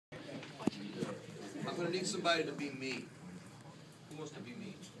going to need somebody to be me. Who wants to be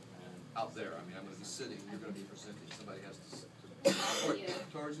me? Out there. I mean, I'm going to be sitting. You're going to be presenting. Somebody has to sit.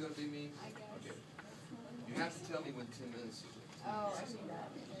 Tori's going to be me? I guess. Okay. You have to tell me when 10 minutes is. Oh, I see that.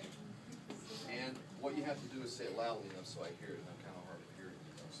 And what you have to do is say it loudly enough so I hear it, and I'm kind of hard of hearing.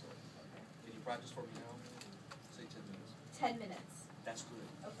 So, can you practice for me now? Say 10 minutes. 10 minutes. That's good.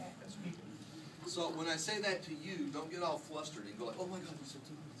 Okay. That's good. So when I say that to you, don't get all flustered and go like, oh my God, you said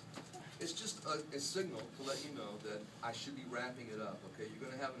 10 minutes. It's just a signal to let you know that I should be wrapping it up, okay? You're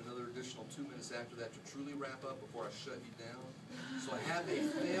going to have another additional 2 minutes after that to truly wrap up before I shut you down. So I have a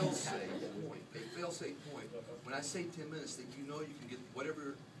fail-safe point, When I say 10 minutes, that you know you can get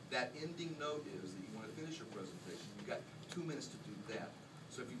whatever that ending note is that you want to finish your presentation. You've got 2 minutes to do that.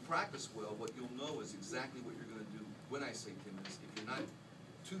 So if you practice well, what you'll know is exactly what you're going to do when I say 10 minutes. If you're not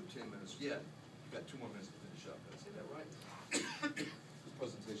to 10 minutes yet, you've got 2 more minutes to finish up. Did I say that right? This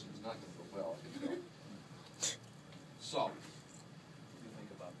presentation is not going to go well. So, what do you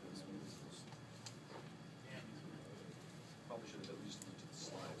think about this? Probably should have at least looked at the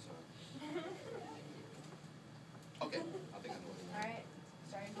slides, huh? Okay, I think I know what it is. All right.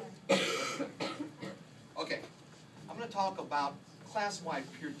 Starting time. Okay, I'm going to talk about class-wide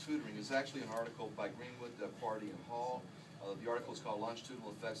peer tutoring. It's actually an article by Greenwood, Quarty, and Hall. The article is called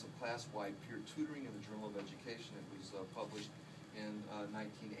Longitudinal Effects of Class-Wide Peer Tutoring in the Journal of Education. It was published in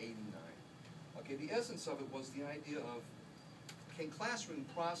 1989. Okay, the essence of it was the idea of, can classroom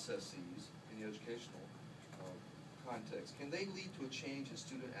processes in the educational context, can they lead to a change in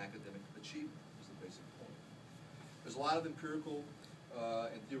student academic achievement, is the basic point. There's a lot of empirical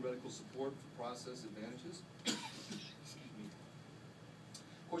and theoretical support for process advantages. Excuse me.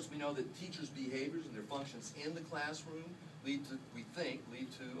 Of course, we know that teachers' behaviors and their functions in the classroom lead to, we think,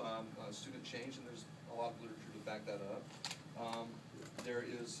 student change, and there's a lot of literature to back that up. There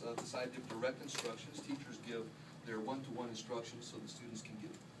is this idea of direct instructions. Teachers give their one-to-one instructions so the students can get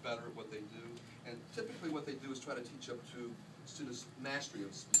better at what they do. And typically what they do is try to teach up to students' mastery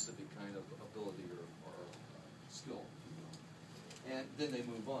of a specific kind of ability or skill. And then they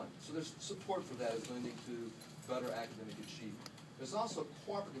move on. So there's support for that as lending to better academic achievement. There's also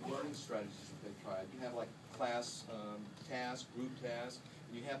cooperative learning strategies that they've tried. You have like class tasks, group tasks,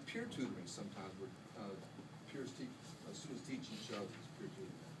 and you have peer tutoring sometimes where students teach each other. Peer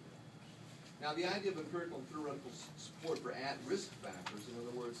tutoring. Now the idea of empirical and theoretical support for at-risk factors, in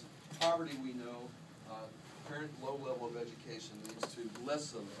other words, poverty we know, apparent low level of education leads to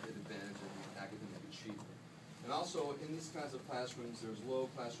less of an advantage in academic achievement. And also in these kinds of classrooms, there's low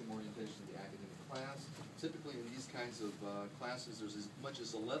classroom orientation of the academic class. Typically in these kinds of classes, there's as much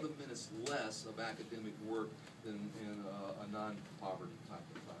as 11 minutes less of academic work than in a non-poverty type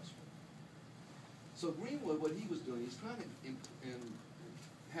of classroom. So Greenwood, what he was doing, he's trying to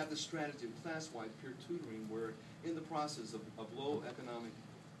have this strategy of class-wide peer tutoring where in the process of low economic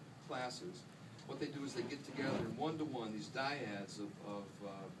classes, what they do is they get together in one-to-one, these dyads of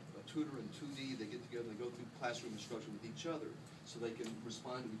a tutor and 2D, they get together and they go through classroom instruction with each other so they can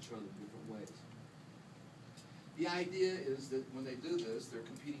respond to each other in different ways. The idea is that when they do this, they're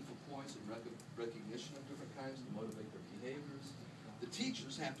competing for points and recognition of different kinds to motivate their behaviors. The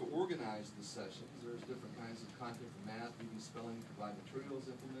teachers have to organize the sessions. There's different kinds of content for math, reading, spelling, provide materials,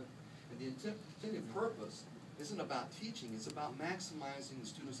 implement. And the intended purpose isn't about teaching, it's about maximizing the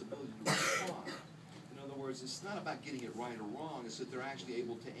student's ability to respond. In other words, it's not about getting it right or wrong, it's that they're actually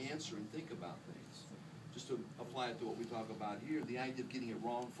able to answer and think about things. Just to apply it to what we talk about here, the idea of getting it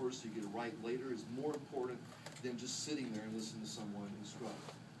wrong first so you get it right later is more important than just sitting there and listening to someone instruct.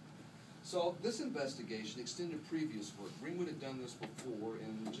 So this investigation extended previous work. Greenwood had done this before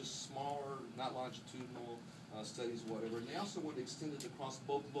in just smaller, not longitudinal studies, whatever. And they also wanted to extend it across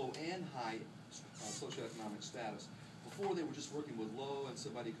both low and high socioeconomic status. Before they were just working with low, and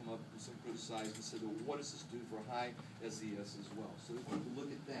somebody come up and some criticized and said, well, what does this do for high SES as well? So they wanted to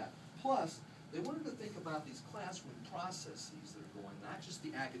look at that. Plus, they wanted to think about these classroom processes that are going, not just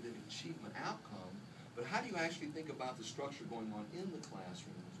the academic achievement outcome, but how do you actually think about the structure going on in the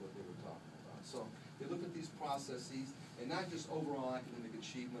classroom is what they were talking about. So they looked at these processes, and not just overall academic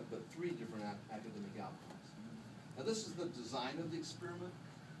achievement, but 3 different academic outcomes. Now this is the design of the experiment.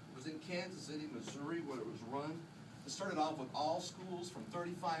 It was in Kansas City, Missouri, where it was run. It started off with all schools, from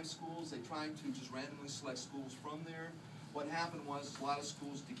 35 schools. They tried to just randomly select schools from there. What happened was a lot of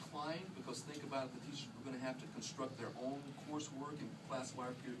schools declined because think about it, the teachers were going to have to construct their own coursework in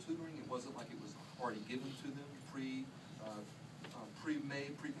class-wide peer tutoring. It wasn't like it was already given to them,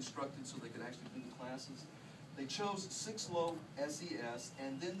 pre-made, pre-constructed, so they could actually do the classes. They chose 6 low SES,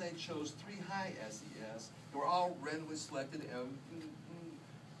 and then they chose 3 high SES. They were all randomly selected.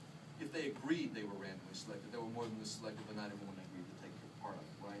 If if they agreed they were randomly selected. They were more than selected, but not everyone agreed to take part of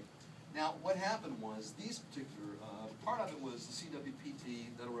it, right? Now, what happened was, these particular, part of it was the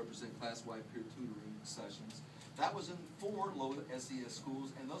CWPT, that'll represent class-wide peer tutoring sessions. That was in 4 low SES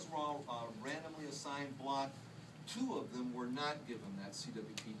schools, and those were all randomly assigned block. 2 of them were not given that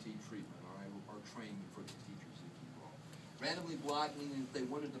CWPT treatment, all right, or training for the teachers, if you will. Randomly blocked, meaning that they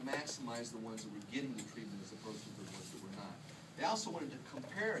wanted to maximize the ones that were getting the treatment as opposed to the ones that were not. They also wanted to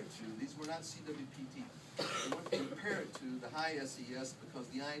compare it to, these were not CWPT, they wanted to compare it to the high SES, because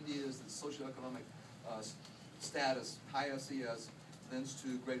the idea is that socioeconomic status, high SES, lends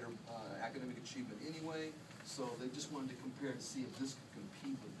to greater academic achievement anyway. So they just wanted to compare to see if this could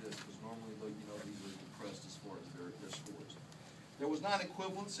compete with this, because normally, you know, these are depressed as far as their scores. There was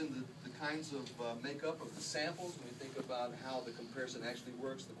non-equivalence in the kinds of makeup of the samples. When we think about how the comparison actually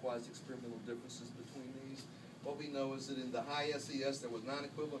works, the quasi-experimental differences between these. What we know is that in the high SES, there was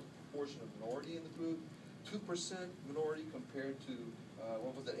non-equivalent proportion of minority in the group, 2% minority compared to,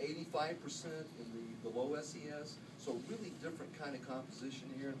 85% in the low SES. So really different kind of composition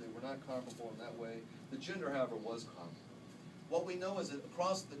here, and they were not comparable in that way. The gender, however, was comparable. What we know is that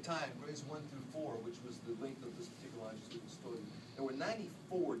across the time, grades 1 through 4, which was the length of this particular longitudinal study, there were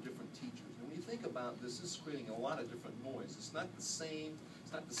 94 different teachers. And when you think about this, this is creating a lot of different noise. It's not the same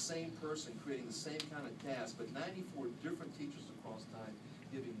person creating the same kind of task, but 94 different teachers across time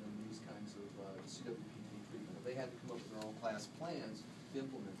giving them these kinds of CWPT treatment. They had to come up with their own class plans to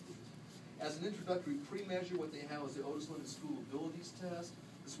implement these. As an introductory pre-measure, what they had was the Otis London School Abilities Test.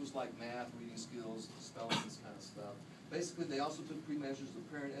 This was like math, reading skills, spelling, this kind of stuff. Basically, they also took pre-measures of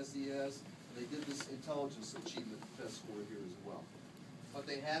parent SES, and they did this intelligence achievement test score here as well. What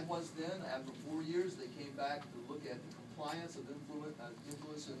they had was then, after 4 years, they came back to look at the compliance of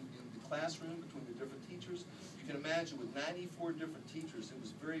influence in the classroom between the different teachers. You can imagine with 94 different teachers, it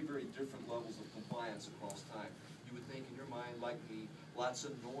was very, very different levels of compliance across time. You would think in your mind, like me, lots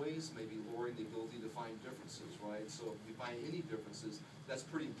of noise, maybe lowering the ability to find differences, right? So if we find any differences, that's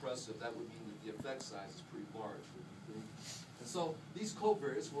pretty impressive. That would mean that the effect size is pretty large, would you think? And so these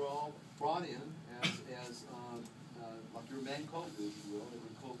covariates were all brought in as like your Mann-Covey, if you will. They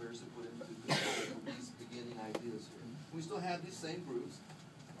were covariates that put into these beginning ideas here. We still have these same groups.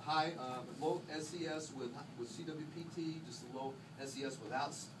 Low SES with CWPT, just the low SES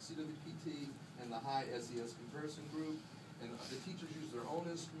without CWPT, and the high SES comparison group. And the teachers used their own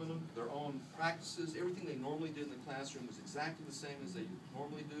instrument, their own practices. Everything they normally did in the classroom was exactly the same as they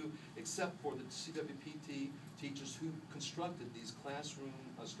normally do, except for the CWPT teachers who constructed these classroom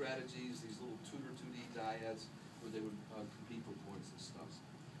strategies, these little tutor 2D dyads, where they would compete for points and stuff.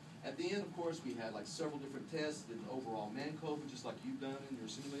 At the end, of course, we had like several different tests, did an overall Mann-Covey, just like you've done in your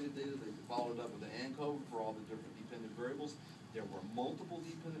simulated data. They followed up with an Ann-Covey for all the different dependent variables. There were multiple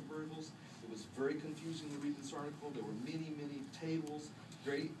dependent variables. It was very confusing to read this article. There were many, many tables,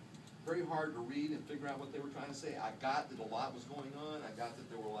 very, very hard to read and figure out what they were trying to say. I got that a lot was going on. I got that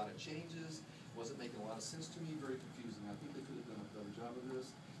there were a lot of changes. It wasn't making a lot of sense to me, very confusing. I think they could have done a better job of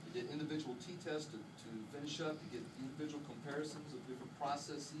this. They did individual t-tests to finish up, to get individual comparisons of different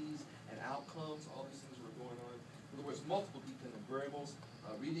processes and outcomes. All these things were going on. In other words, multiple dependent variables,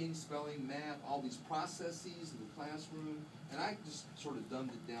 reading, spelling, math, all these processes in the classroom. And I just sort of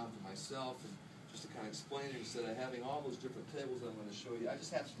dumbed it down to myself, and just to kind of explain it, instead of having all those different tables I'm going to show you, I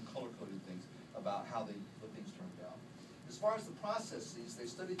just have some color-coded things about how the things turned out. As far as the processes, they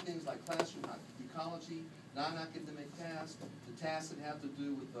studied things like classroom ecology, non-academic tasks, the tasks that have to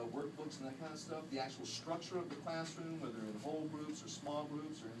do with workbooks and that kind of stuff, the actual structure of the classroom, whether in whole groups or small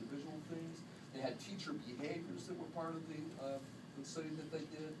groups or individual things. They had teacher behaviors that were part of the study that they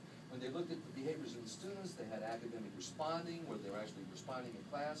did. When they looked at the behaviors of the students, they had academic responding, whether they were actually responding in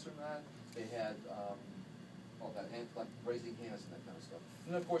class or not. They had like raising hands and that kind of stuff.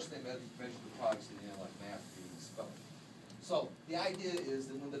 And of course, they measured the products at the end, like math, reading, spelling. So the idea is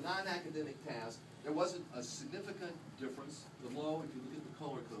that when the non-academic task, there wasn't a significant difference. The low, if you look at the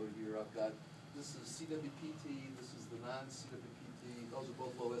color code here, I've got, this is CWPT, this is the non-CWPT, those are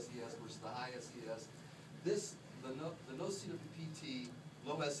both low SES versus the high SES. The no CWPT,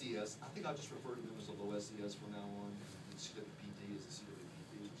 low SES, I think I'll just refer to them as a low SES from now on, and CWPT is a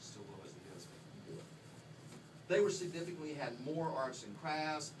CWPT, which is still low SES. They were significantly, had more arts and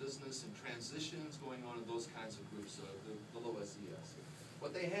crafts, business, and transitions going on in those kinds of groups, the low SES.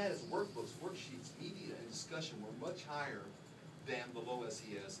 What they had is workbooks, worksheets, media, and discussion were much higher than the low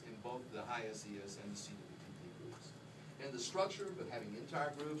SES in both the high SES and the CWPT groups. And the structure, but having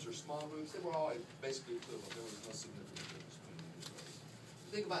entire groups or small groups, they were all basically equivalent. There was no significant difference between the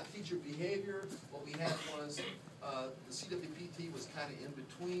two. Think about teacher behavior. What we had was The CWPT was kind of in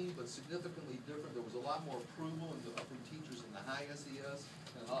between, but significantly different. There was a lot more approval from teachers in the high SES,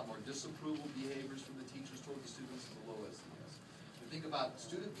 and a lot more disapproval behaviors from the teachers toward the students in the low SES. If you think about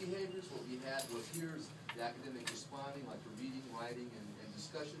student behaviors, what we had was here's the academic responding, like for reading, writing, and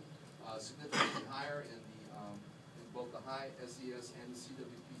discussion, significantly higher in both the high SES and the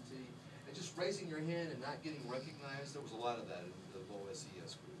CWPT. And just raising your hand and not getting recognized, there was a lot of that in the low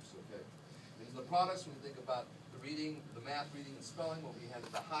SES groups, okay? And the products, when you think about the reading, the math, reading, and spelling, what we had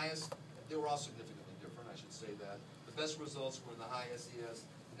at the highest, they were all significantly different, I should say that. The best results were in the high SES,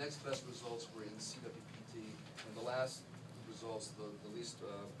 the next best results were in CWPT, and the last results, the least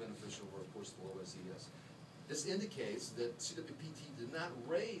beneficial, were, of course, the low SES. This indicates that CWPT did not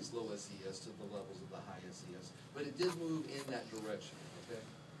raise low SES to the levels of the high SES, but it did move in that direction, okay?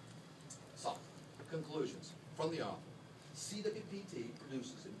 So, conclusions from the author. CWPT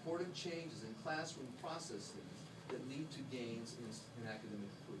produces important changes in classroom processes that lead to gains in academic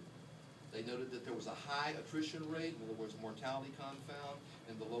improvement. They noted that there was a high attrition rate, in other words, mortality confound,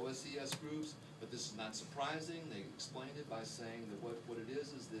 in the low SES groups, but this is not surprising. They explained it by saying that what it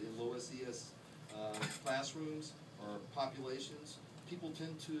is that in low SES classrooms or populations, people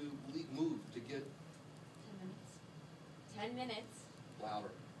tend to move to get 10 minutes. 10 minutes.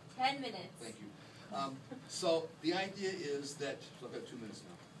 louder. 10 minutes. Thank you. So the idea is that, so I've got 2 minutes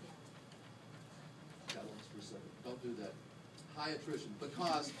now. Got one for a second. Don't do that. High attrition,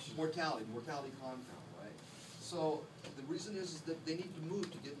 because mortality confound, right? So the reason is that they need to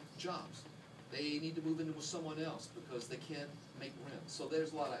move to get jobs. They need to move in with someone else because they can't make rent. So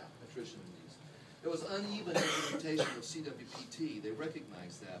there's a lot of attrition in these. There was uneven implementation of CWPT. They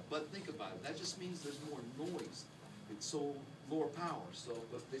recognize that. But think about it. That just means there's more noise. It's so lower power. So,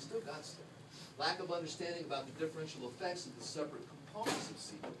 but they still got stuff. Lack of understanding about the differential effects of the separate components of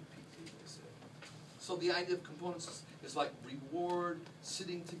CWPT, they said. So the idea of components is like reward,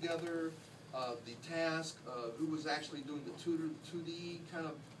 sitting together, the task, who was actually doing the tutor, the 2D kind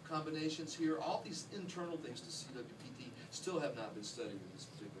of combinations here. All these internal things to CWPT still have not been studied in this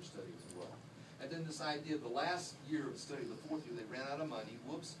particular study as well. And then this idea of the last year of the study, the 4th year, they ran out of money.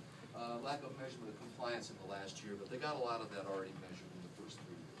 Whoops. Lack of measurement of compliance in the last year, but they got a lot of that already measured in the first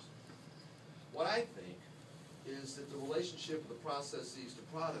 3 years. What I think is that the relationship of the processes to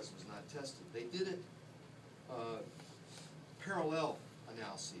products was not tested. They didn't parallel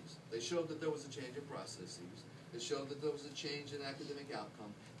analyses. They showed that there was a change in processes. They showed that there was a change in academic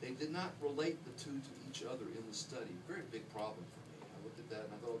outcome. They did not relate the two to each other in the study. Very big problem for me. I looked at that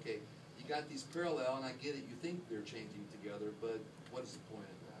and I thought, okay, you got these parallel, and I get it, you think they're changing together, but what is the point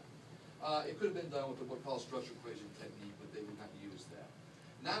of that? It could have been done with what's called structure equation technique, but they would not use that.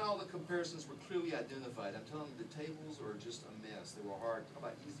 Not all the comparisons were clearly identified. I'm telling you, the tables are just a mess. They were hard. Talk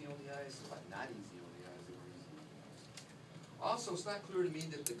about easy on the eyes, talk about not easy on the eyes, they were easy on the eyes. Also, it's not clear to me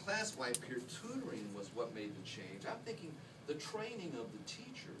that the class-wide peer tutoring was what made the change. I'm thinking the training of the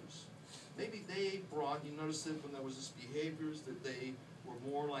teachers. Maybe they brought, you notice that when there was this behaviors, that they were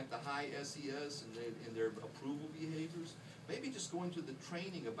more like the high SES in their approval behaviors. Maybe just going to the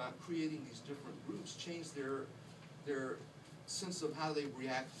training about creating these different groups changed their sense of how they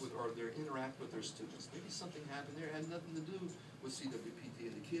react with or their interact with their students. Maybe something happened there. It had nothing to do with CWPT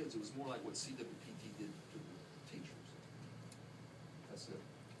and the kids. It was more like what CWPT did to the teachers. That's it.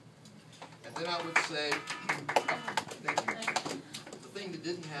 And then I would say, thank you. The thing that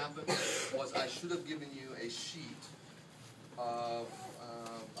didn't happen was I should have given you a sheet of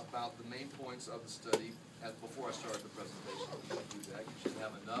about the main points of the study before I started the presentation. You should do that. You should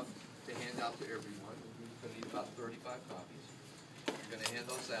have enough to hand out to everyone. You're going to need about 35 copies. You're going to hand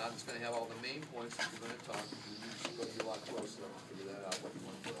those out. It's going to have all the main points that you're going to talk. You're going to be a lot closer to figure that out, what you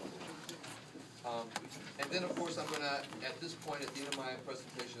want to put on there. And then, of course, I'm going to, at this point, at the end of my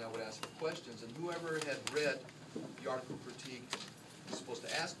presentation, I would ask for questions. And whoever had read the article critique is supposed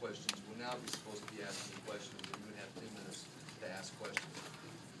to ask questions will now be supposed to be asking questions, and you would have 10 minutes to ask questions.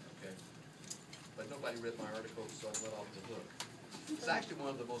 Okay? But nobody read my article, so I'm let off the hook. It's actually one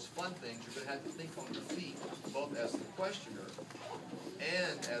of the most fun things. You're going to have to think on your feet, both as the questioner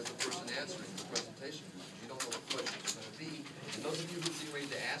and as the person answering the presentation, because you don't know what questions are going to be. And those of you who are getting ready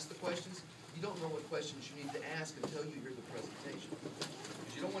to ask the questions, you don't know what questions you need to ask until you hear the presentation.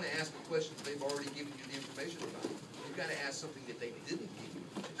 Because you don't want to ask the questions they've already given you the information about. You've got to ask something that they didn't give you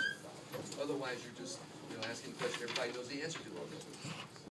information about. Otherwise, you're just asking a question everybody knows the answer to already.